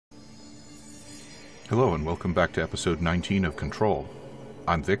Hello and welcome back to episode 19 of Control.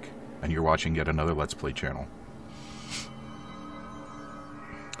 I'm Vic, and you're watching yet another Let's Play channel.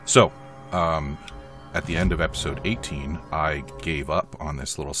 So, at the end of episode 18, I gave up on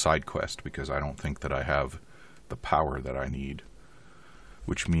this little side quest because I don't think that I have the power that I need.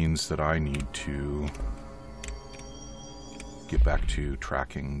 Which means that I need to get back to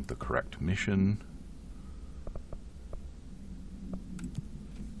tracking the correct mission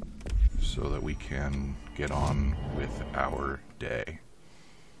so that we can get on with our day.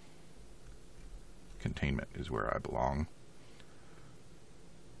 Containment is where I belong.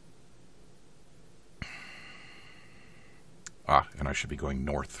 Ah, and I should be going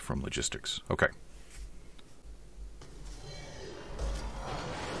north from logistics. Okay.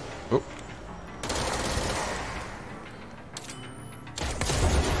 Oh.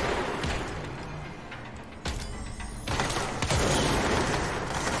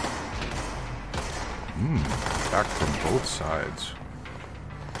 Back from both sides.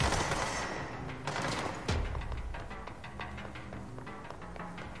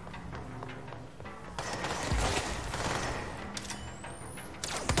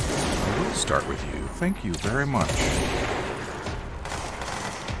 I will start with you. Thank you very much.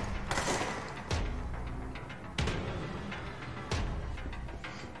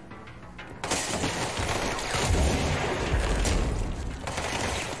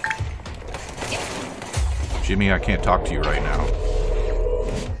 Jimmy, I can't talk to you right now.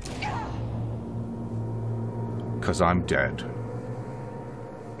 'Cause I'm dead.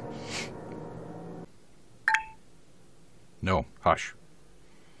 No, hush.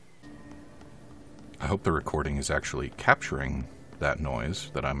 I hope the recording is actually capturing that noise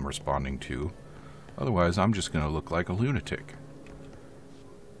that I'm responding to. Otherwise, I'm just going to look like a lunatic.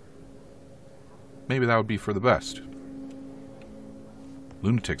 Maybe that would be for the best.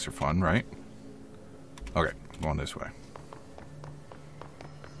 Lunatics are fun, right? Okay, going this way.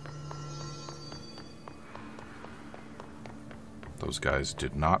 Those guys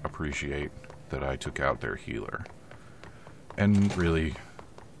did not appreciate that I took out their healer. And really,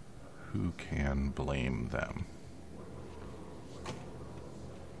 who can blame them?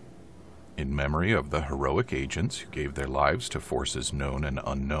 In memory of the heroic agents who gave their lives to forces known and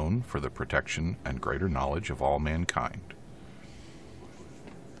unknown for the protection and greater knowledge of all mankind.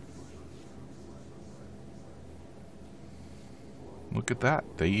 Look at that.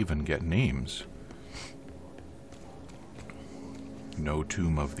 They even get names. No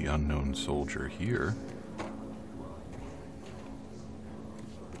tomb of the unknown soldier here.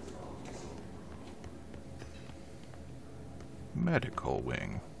 Medical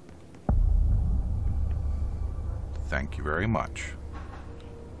wing. Thank you very much.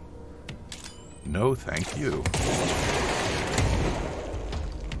 No, thank you.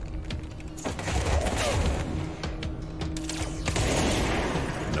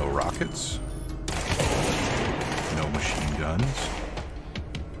 Rockets. No machine guns.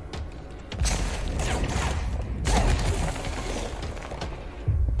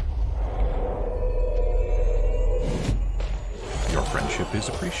 Your friendship is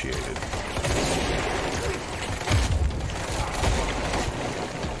appreciated.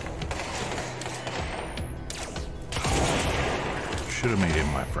 Should have made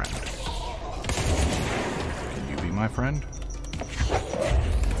him my friend. Can you be my friend?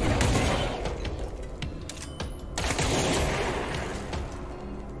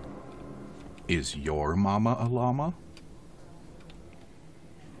 Is your mama a llama?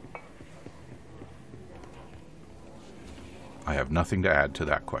 I have nothing to add to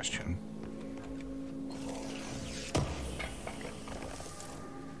that question.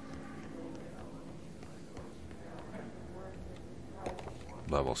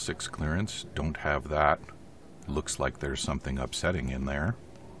 Level 6 clearance, don't have that. Looks like there's something upsetting in there.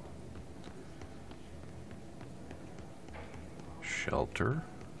 Shelter.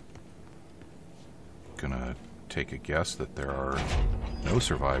 Gonna take a guess that there are no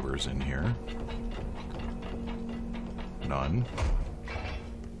survivors in here. None.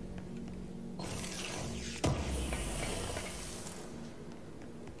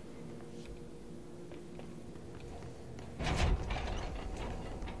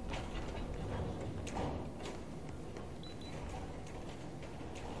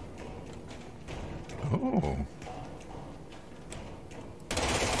 Oh.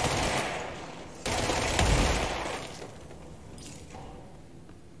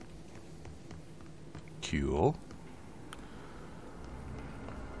 Cool.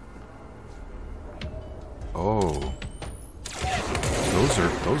 Oh.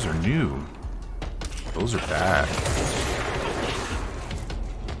 Those are new. Those are bad.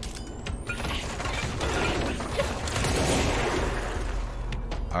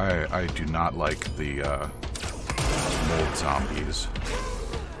 I do not like the mold zombies.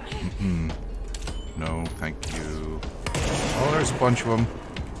 No, thank you. Oh, there's a bunch of them.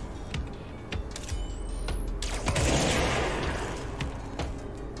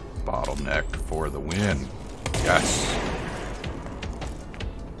 Bottleneck for the win. Yes.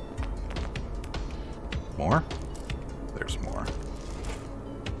 More? There's more.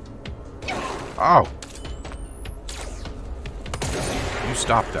 Oh! You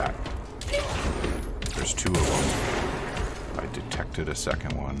stop that. There's two of them. I detected a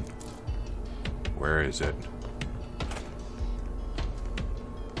second one. Where is it?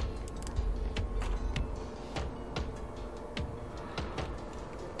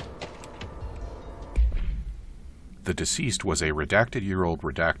 The deceased was a redacted-year-old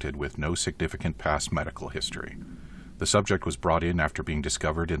redacted with no significant past medical history. The subject was brought in after being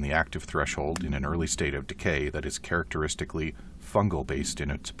discovered in the active threshold in an early state of decay that is characteristically fungal-based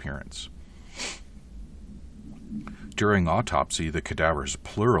in its appearance. During autopsy, the cadaver's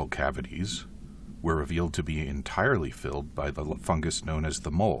pleural cavities were revealed to be entirely filled by the fungus known as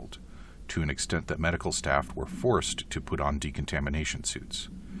the mold, to an extent that medical staff were forced to put on decontamination suits.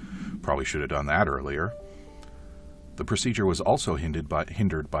 Probably should have done that earlier. The procedure was also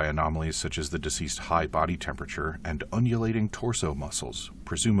hindered by anomalies such as the deceased's high body temperature and undulating torso muscles,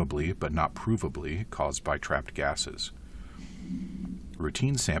 presumably but not provably caused by trapped gases.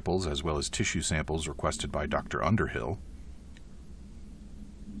 Routine samples, as well as tissue samples requested by Dr. Underhill.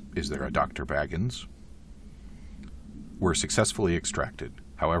 Is there a Dr. Baggins? Were successfully extracted.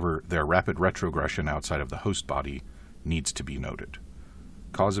 However, their rapid retrogression outside of the host body needs to be noted.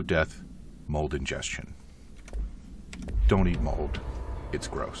 Cause of death, mold ingestion. Don't eat mold. It's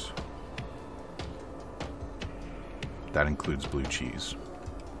gross. That includes blue cheese.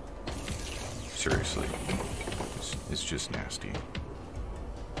 Seriously. It's just nasty.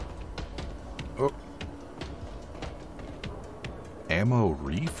 Oh. Ammo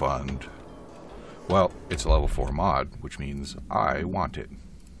refund. Well, it's a level 4 mod, which means I want it.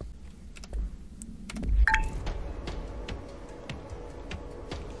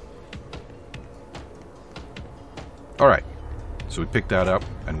 Alright, so we picked that up,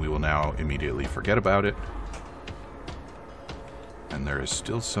 and we will now immediately forget about it. And there is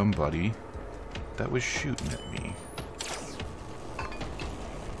still somebody that was shooting at me.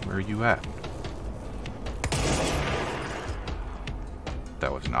 Where are you at?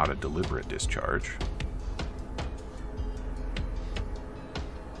 That was not a deliberate discharge.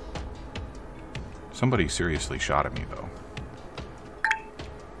 Somebody seriously shot at me, though.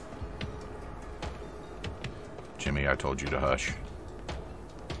 Jimmy, I told you to hush.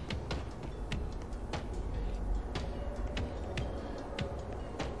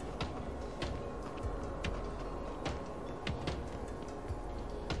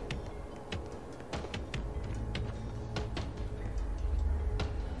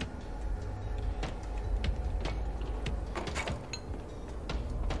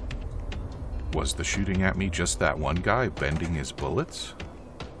 Was the shooting at me just that one guy bending his bullets?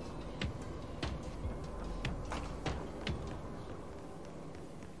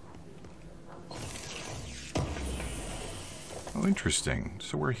 Oh, interesting.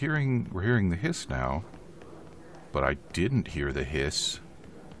 So we're hearing the hiss now, but I didn't hear the hiss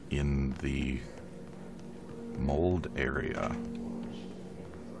in the mold area.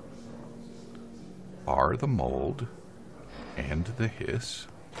 Are the mold and the hiss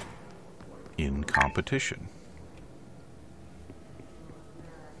in competition?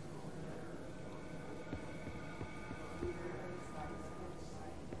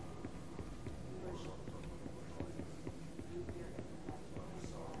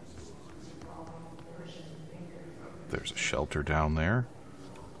 There's a shelter down there.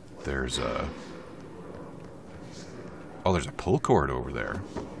 There's a... Oh, there's a pull cord over there.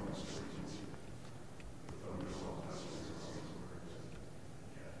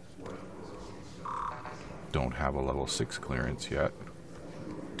 Don't have a level 6 clearance yet.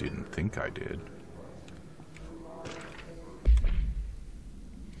 Didn't think I did.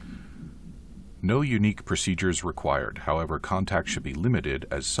 No unique procedures required. However, contact should be limited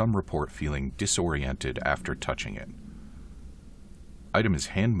as some report feeling disoriented after touching it. Item is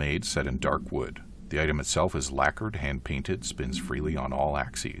handmade, set in dark wood. The item itself is lacquered, hand-painted, spins freely on all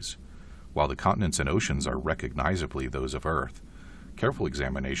axes. While the continents and oceans are recognizably those of Earth, careful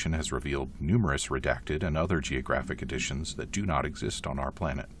examination has revealed numerous redacted and other geographic additions that do not exist on our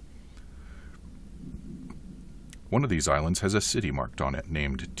planet. One of these islands has a city marked on it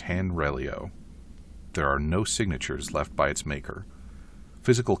named Tanrelio. There are no signatures left by its maker.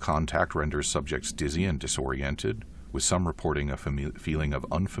 Physical contact renders subjects dizzy and disoriented, with some reporting a feeling of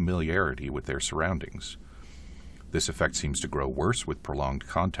unfamiliarity with their surroundings. This effect seems to grow worse with prolonged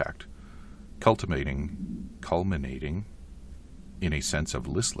contact, culminating in a sense of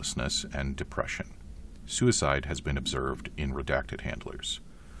listlessness and depression. Suicide has been observed in redacted handlers.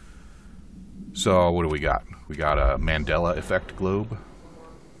 So, what do we got? We got a Mandela effect globe.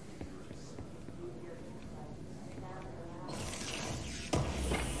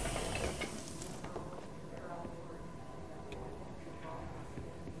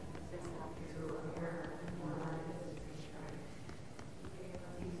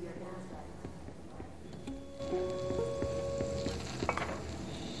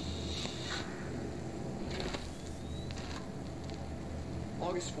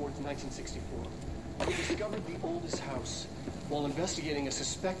 August 4th, 1964. We discovered the oldest house while investigating a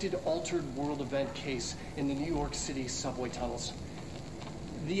suspected altered world event case in the New York City subway tunnels.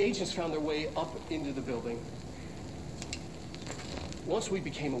 The agents found their way up into the building. Once we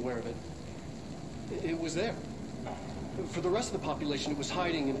became aware of it, it was there. For the rest of the population, it was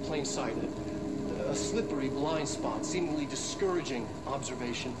hiding in plain sight. A slippery blind spot, seemingly discouraging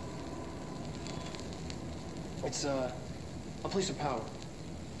observation. It's a place of power.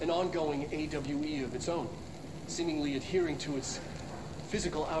 An ongoing AWE of its own, seemingly adhering to its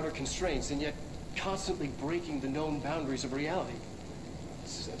physical outer constraints and yet constantly breaking the known boundaries of reality.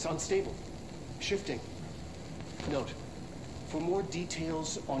 It's unstable, shifting. Note, for more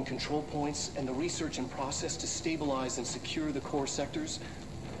details on control points and the research and process to stabilize and secure the core sectors,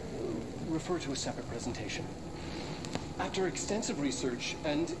 refer to a separate presentation. After extensive research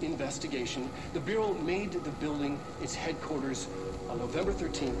and investigation, the Bureau made the building its headquarters on November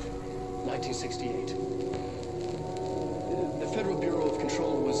 13th, 1968. The Federal Bureau of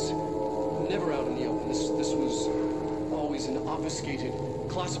Control was never out in the open. This was always an obfuscated,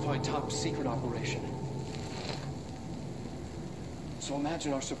 classified top-secret operation. So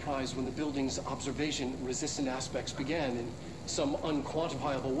imagine our surprise when the building's observation-resistant aspects began in some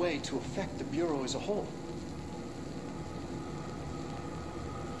unquantifiable way to affect the Bureau as a whole.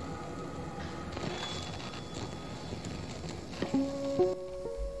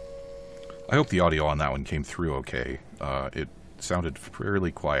 I hope the audio on that one came through okay. It sounded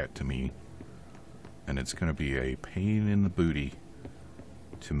fairly quiet to me, and it's going to be a pain in the booty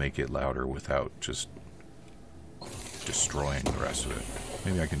to make it louder without just destroying the rest of it.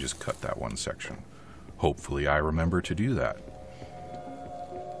 Maybe I can just cut that one section. Hopefully I remember to do that.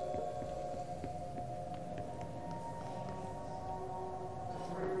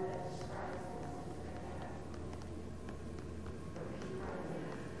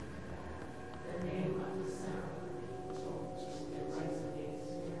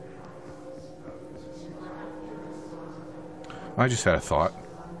 I just had a thought.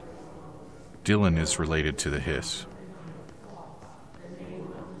 Dylan is related to the hiss.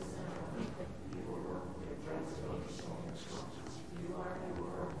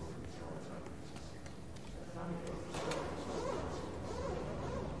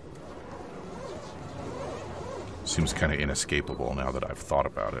 Seems kind of inescapable now that I've thought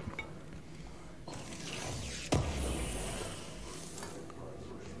about it.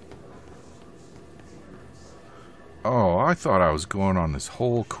 Oh, I thought I was going on this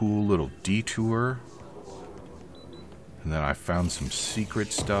whole cool little detour. And then I found some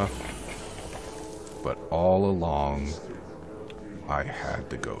secret stuff. But all along, I had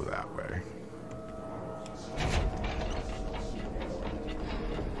to go that way.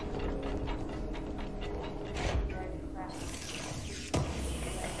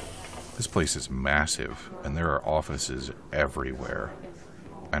 This place is massive, and there are offices everywhere.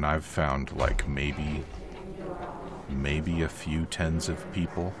 And I've found, like, maybe a few tens of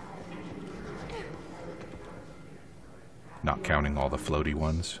people. Not counting all the floaty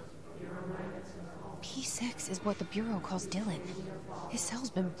ones. P6 is what the Bureau calls Dylan. His cell's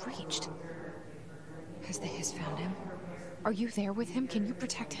been breached. Has the Hiss found him? Are you there with him? Can you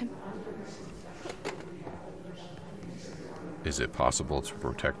protect him? Is it possible to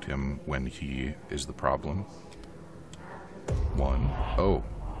protect him when he is the problem? 1. Oh.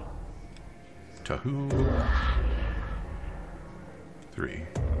 Tahoo. 3.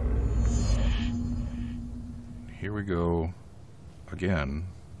 Here we go again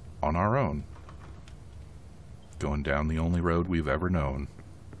on our own. Going down the only road we've ever known.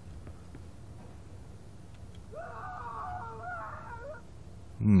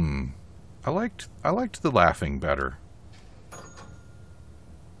 I liked the laughing better.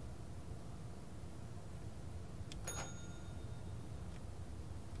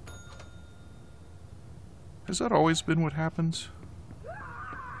 Has that always been what happens?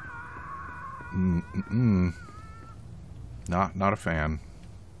 Not a fan.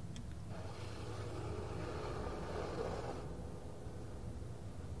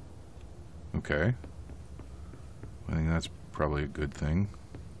 Okay. I think that's probably a good thing.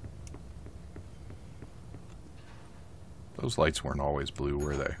 Those lights weren't always blue,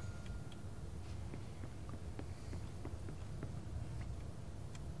 were they?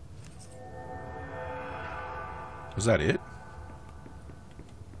 Was that it?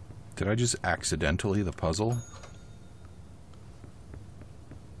 Did I just accidentally the puzzle?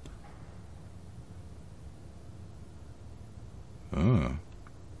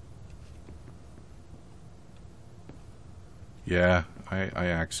 Yeah, I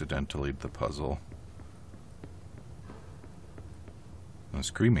accidentally the puzzle. The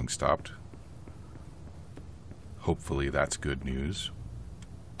screaming stopped. Hopefully that's good news.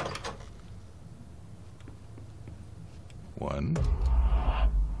 1,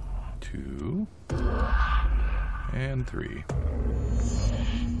 2, and 3.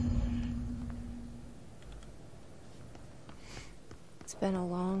 It's been a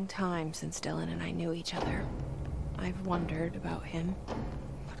long time since Dylan and I knew each other. I've wondered about him.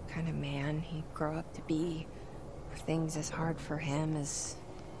 What kind of man he'd grow up to be. Were things as hard for him as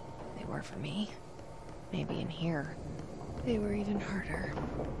they were for me? Maybe in here, they were even harder.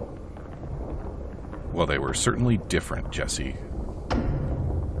 Well, they were certainly different, Jesse.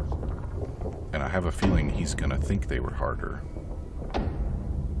 And I have a feeling he's gonna think they were harder.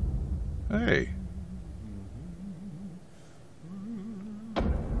 Hey.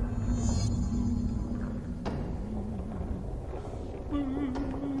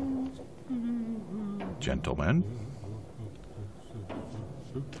 Gentlemen.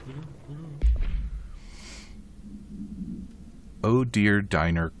 Oh Dear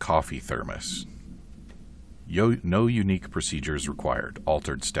Diner Coffee Thermos. No unique procedures required.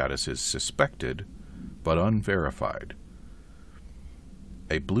 Altered status is suspected, but unverified.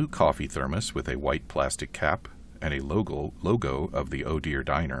 A blue coffee thermos with a white plastic cap and a logo of the Oh Dear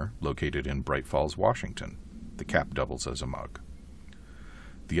Diner located in Bright Falls, Washington. The cap doubles as a mug.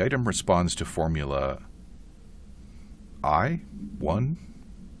 The item responds to formula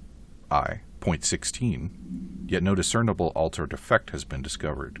I.16, yet no discernible altered effect has been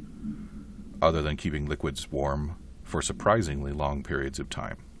discovered, other than keeping liquids warm for surprisingly long periods of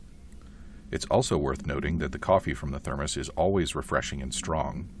time. It's also worth noting that the coffee from the thermos is always refreshing and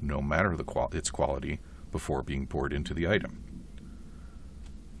strong, no matter its quality, before being poured into the item.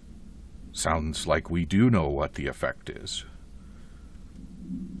 Sounds like we do know what the effect is.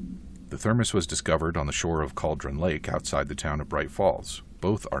 The thermos was discovered on the shore of Cauldron Lake outside the town of Bright Falls.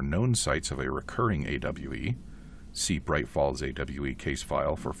 Both are known sites of a recurring AWE. See Bright Falls AWE case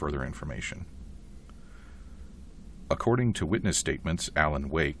file for further information. According to witness statements, Alan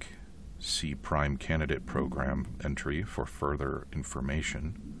Wake, see Prime Candidate Program entry for further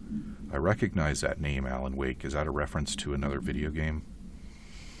information. I recognize that name, Alan Wake. Is that a reference to another video game?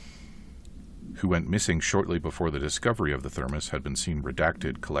 Who went missing shortly before the discovery of the thermos, had been seen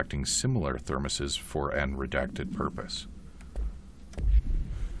redacted collecting similar thermoses for an redacted purpose.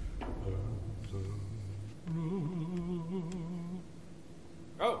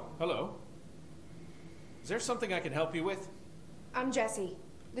 Oh, hello. Is there something I can help you with? I'm Jessie,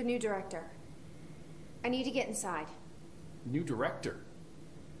 the new director. I need to get inside. New director?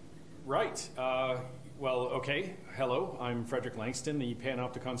 Right. Well, okay. Hello, I'm Frederick Langston, the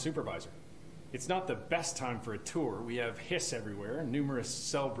Panopticon supervisor. It's not the best time for a tour. We have hiss everywhere, numerous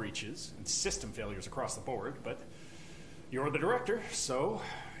cell breaches, and system failures across the board, but you're the director, so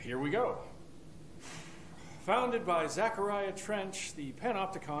here we go. Founded by Zachariah Trench, the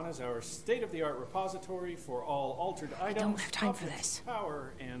Panopticon is our state-of-the-art repository for all altered items. I don't have time for this.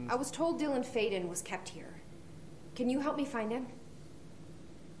 Power and... I was told Dylan Faden was kept here. Can you help me find him?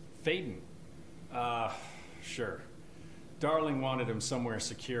 Faden? Sure. Darling wanted him somewhere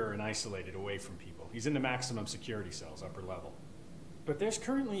secure and isolated away from people. He's in the maximum security cells, upper level. But there's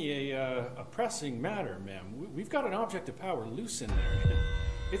currently a pressing matter, ma'am. We've got an object of power loose in there.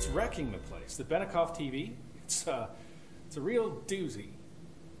 It's wrecking the place. The Benikoff TV, it's a real doozy.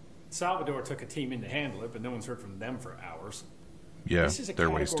 Salvador took a team in to handle it, but no one's heard from them for hours. Yeah, this is a they're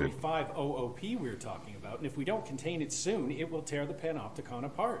Category wasted. 5 OOP we're talking about, and if we don't contain it soon, it will tear the Panopticon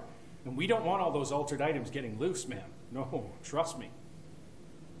apart. And we don't want all those altered items getting loose, ma'am. No, trust me.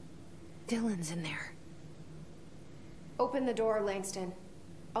 Dylan's in there. Open the door, Langston.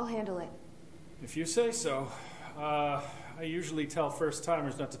 I'll handle it. If you say so. I usually tell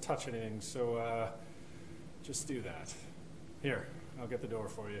first-timers not to touch anything, so, just do that. Here, I'll get the door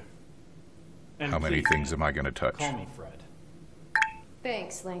for you. And How many please, things am I going to touch? call me Fred.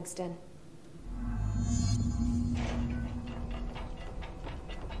 Thanks, Langston.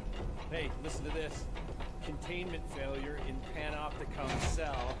 Hey, listen to this. Containment failure in Panopticon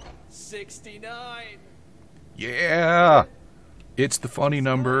cell 69. Yeah! It's the funny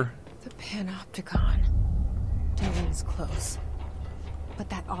number. The Panopticon. Dylan is close. But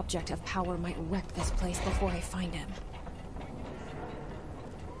that object of power might wreck this place before I find him.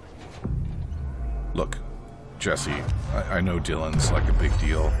 Look, Jesse, I know Dylan's like a big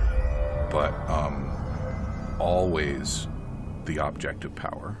deal, but, always the object of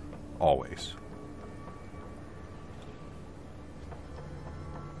power. Always.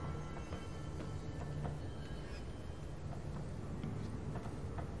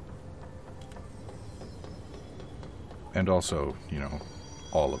 And also, you know,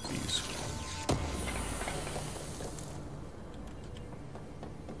 all of these.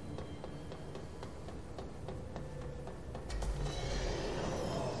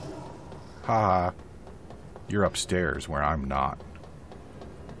 Haha. You're upstairs where I'm not.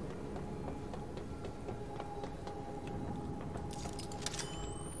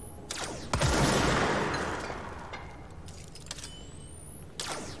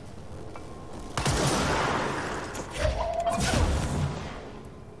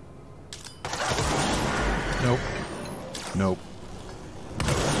 Nope. Nope.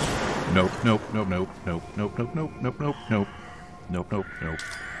 Nope, nope, nope, nope, nope, nope, nope, nope, nope, nope, nope. Nope, nope, nope.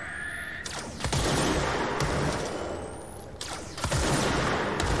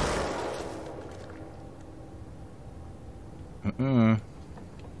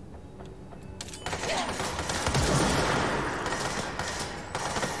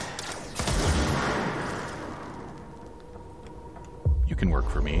 You can work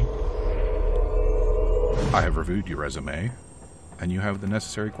for me. I have reviewed your resume, and you have the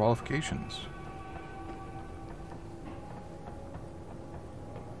necessary qualifications.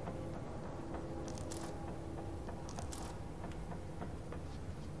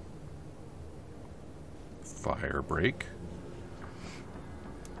 Fire break.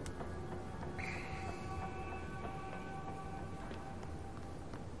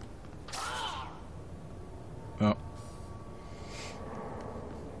 Oh.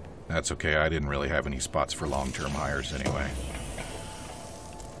 That's okay, I didn't really have any spots for long-term hires anyway.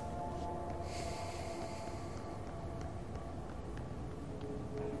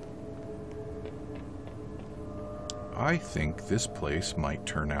 I think this place might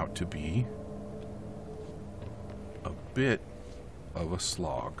turn out to be a bit of a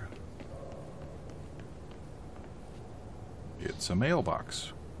slog. It's a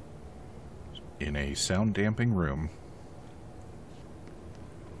mailbox in a sound-damping room.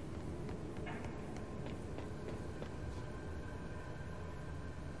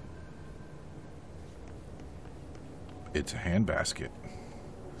 It's a handbasket.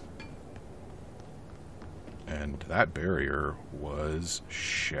 And that barrier was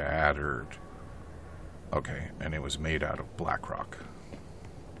shattered. Okay, and it was made out of black rock.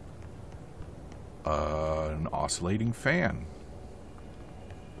 An oscillating fan.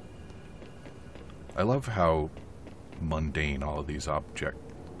 I love how mundane all of these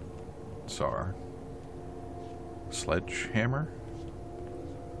objects are. Sledgehammer?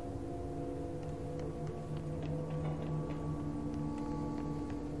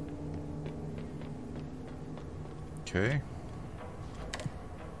 Okay.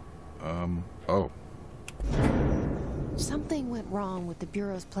 Oh. Something went wrong with the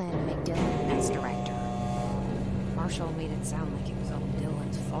Bureau's plan to make Dylan the next director. Marshall made it sound like it was all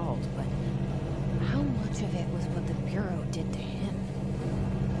Dylan's fault, but how much of it was what the Bureau did to him?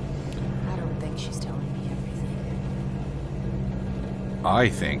 I don't think she's telling me everything. I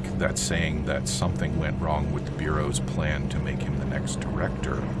think that saying that something went wrong with the Bureau's plan to make him the next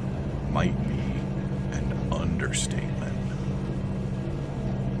director might be an understatement.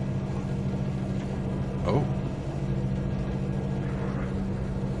 Oh.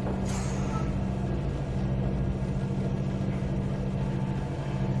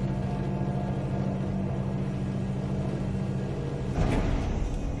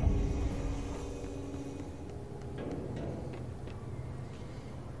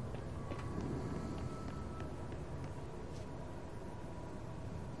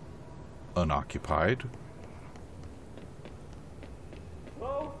 Unoccupied.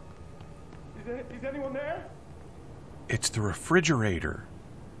 Hello? Is anyone there? It's the refrigerator.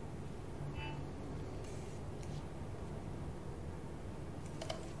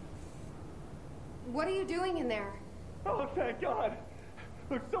 What are you doing in there? Oh, thank God.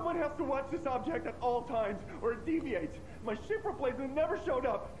 Look, someone has to watch this object at all times, or it deviates. My ship replacement never showed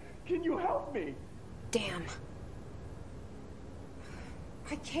up. Can you help me? Damn.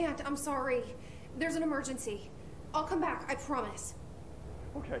 I can't. I'm sorry. There's an emergency. I'll come back. I promise.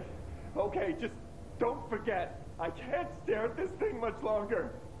 Okay. Okay, just don't forget. I can't stare at this thing much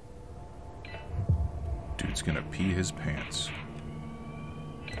longer. Dude's gonna pee his pants.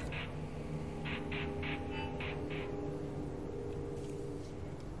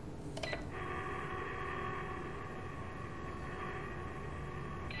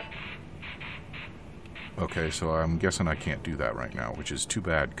 Okay, so I'm guessing I can't do that right now, which is too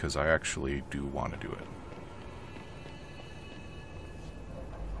bad because I actually do want to do it.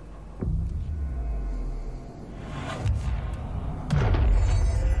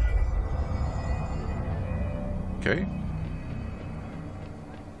 Okay.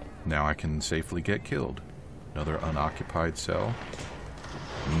 Now I can safely get killed. Another unoccupied cell.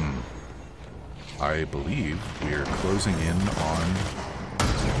 I believe we're closing in on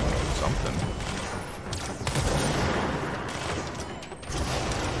something.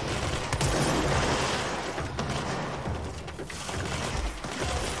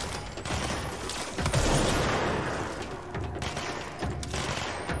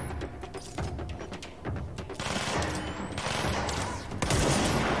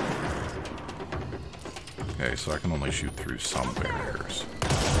 Okay, so I can only shoot through some barriers.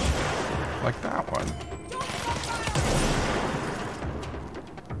 Like that one.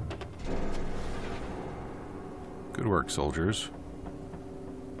 Good work, soldiers.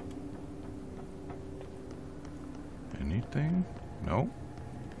 Anything? No?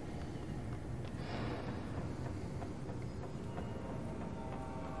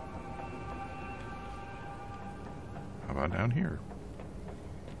 How about down here?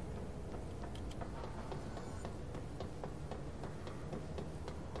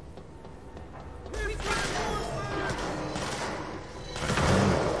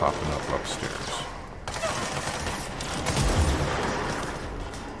 Popping up upstairs.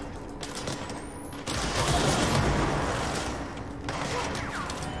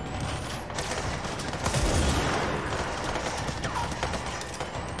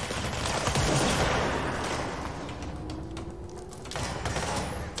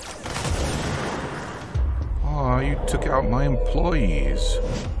 Aw, you took out my employees.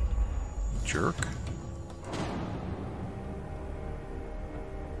 Jerk.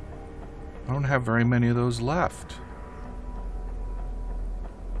 I don't have very many of those left.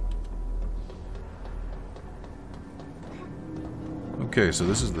 Okay, so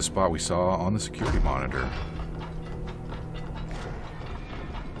this is the spot we saw on the security monitor.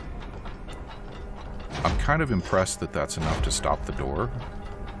 I'm kind of impressed that that's enough to stop the door.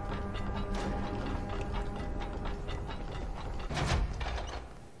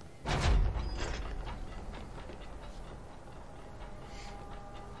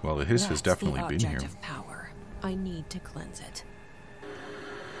 Well, the hiss has definitely been here. Of power. I need to cleanse it.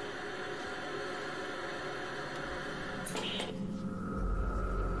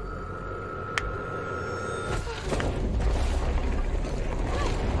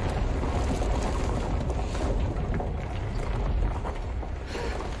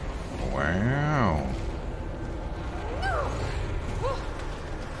 Wow.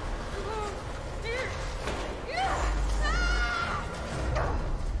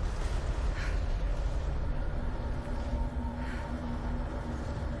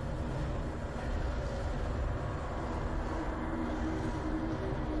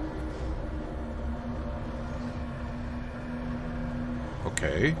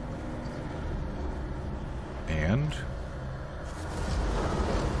 Okay. And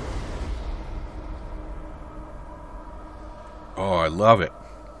oh, I love it.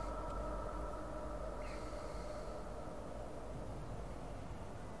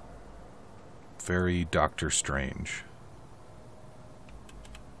 Very Doctor Strange.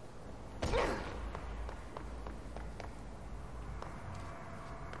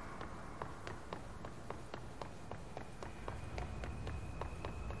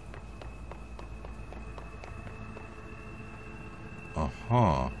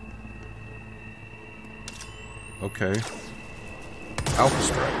 Uh-huh. Okay. Alpha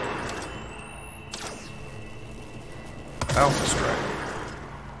Strike. Alpha Strike.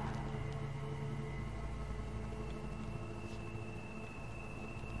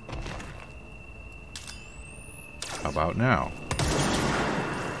 How about now?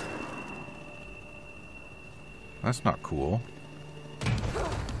 That's not cool.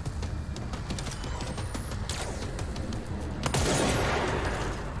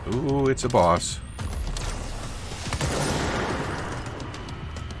 Ooh, it's a boss.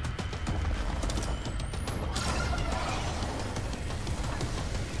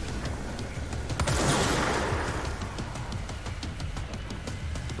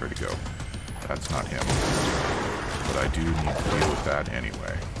 Where'd he go? That's not him. But I do need to deal with that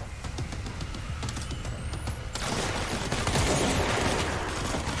anyway.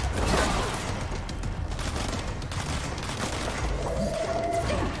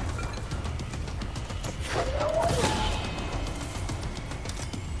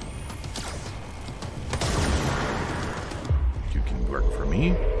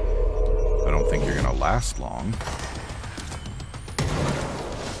 last long.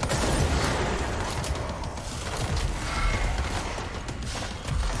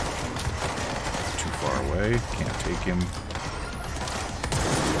 Too far away. Can't take him.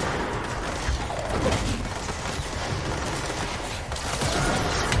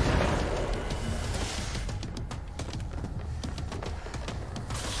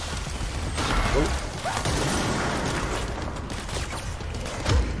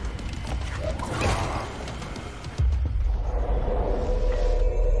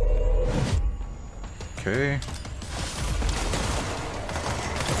 Okay.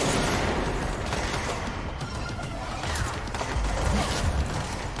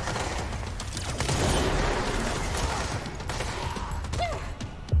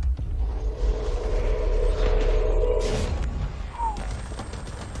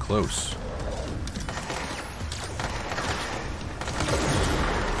 Close.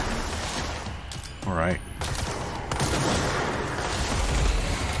 All right.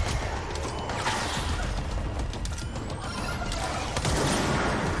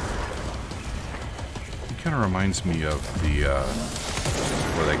 Kind of reminds me of the,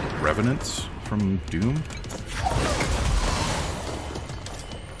 were they Revenants from Doom?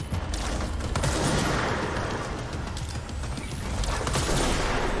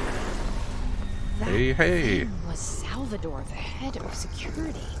 Hey! Was Salvador the head of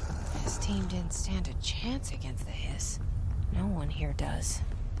security? His team didn't stand a chance against the Hiss. No one here does.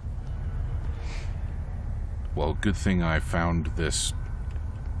 Well, good thing I found this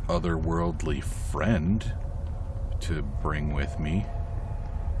otherworldly friend to bring with me.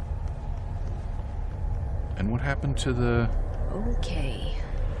 And what happened to the... Okay,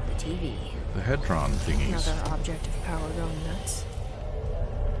 the TV. The head-drawn thingies? Another object of power going nuts.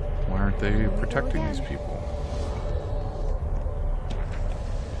 Why aren't they protecting these people?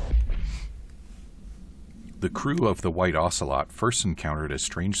 The crew of the White Ocelot first encountered a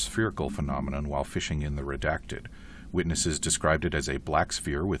strange spherical phenomenon while fishing in the Redacted. Witnesses described it as a black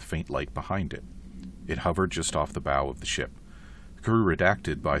sphere with faint light behind it. It hovered just off the bow of the ship. The crew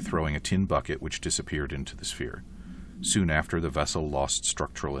redacted by throwing a tin bucket which disappeared into the sphere. Soon after, the vessel lost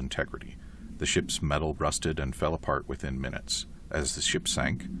structural integrity. The ship's metal rusted and fell apart within minutes. As the ship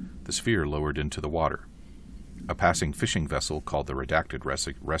sank, the sphere lowered into the water. A passing fishing vessel called the Redacted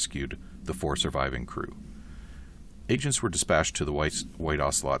rescued the 4 surviving crew. Agents were dispatched to the White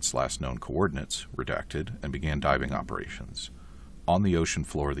Ocelot's last known coordinates, Redacted, and began diving operations. On the ocean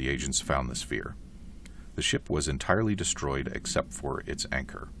floor, the agents found the sphere. The ship was entirely destroyed except for its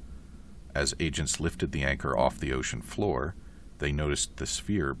anchor. As agents lifted the anchor off the ocean floor, they noticed the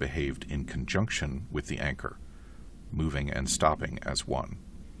sphere behaved in conjunction with the anchor, moving and stopping as one.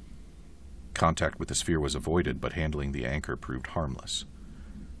 Contact with the sphere was avoided, but handling the anchor proved harmless.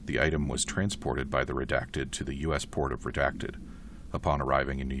 The item was transported by the Redacted to the U.S. port of Redacted. Upon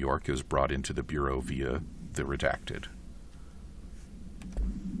arriving in New York, it was brought into the Bureau via the Redacted.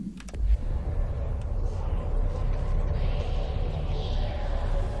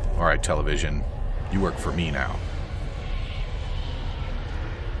 All right, television, you work for me now.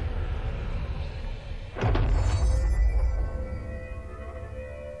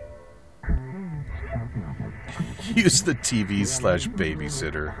 Use the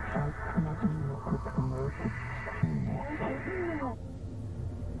TV/babysitter.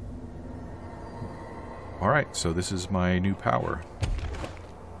 Alright, so this is my new power.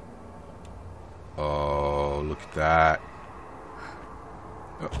 Oh, look at that.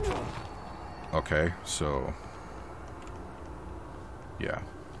 Oh. Okay, so... yeah.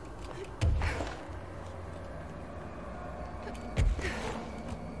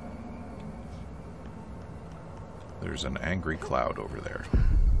 There's an angry cloud over there.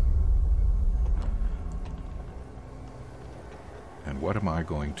 And what am I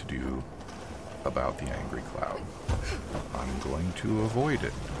going to do about the angry cloud? I'm going to avoid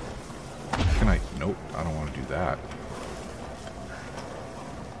it. Can I? Nope, I don't want to do that.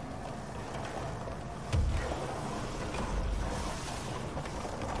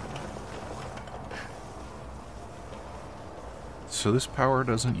 So this power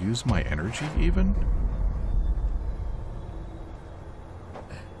doesn't use my energy even?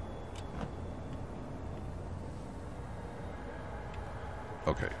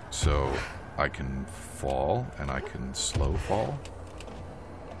 Okay, so I can fall and I can slow fall.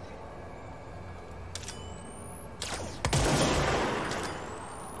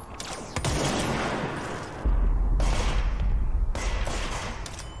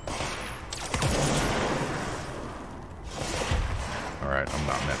 Alright, I'm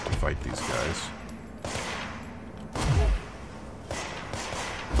not meant to fight these guys.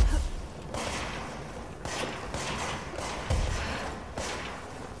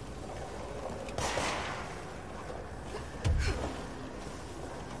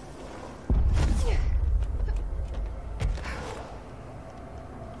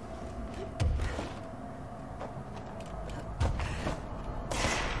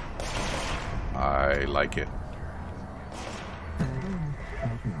 I like it.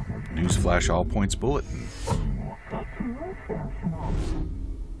 Newsflash all points bulletin.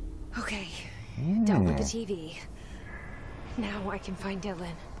 Okay, done with the TV. Now I can find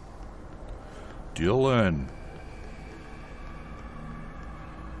Dylan. Dylan.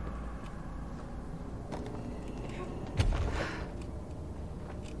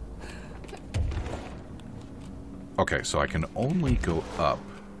 Okay, so I can only go up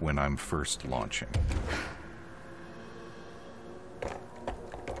when I'm first launching.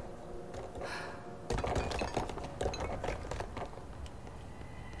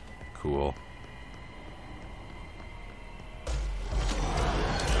 Cool.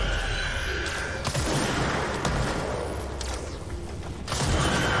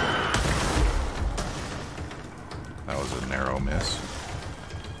 That was a narrow miss.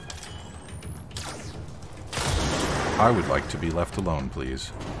 I would like to be left alone,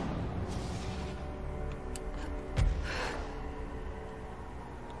 please.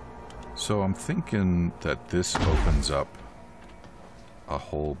 So I'm thinking that this opens up a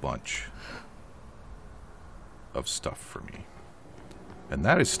whole bunch of stuff for me. And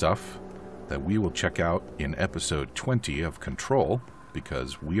that is stuff that we will check out in episode 20 of Control,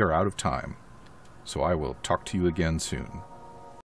 because we are out of time. So I will talk to you again soon.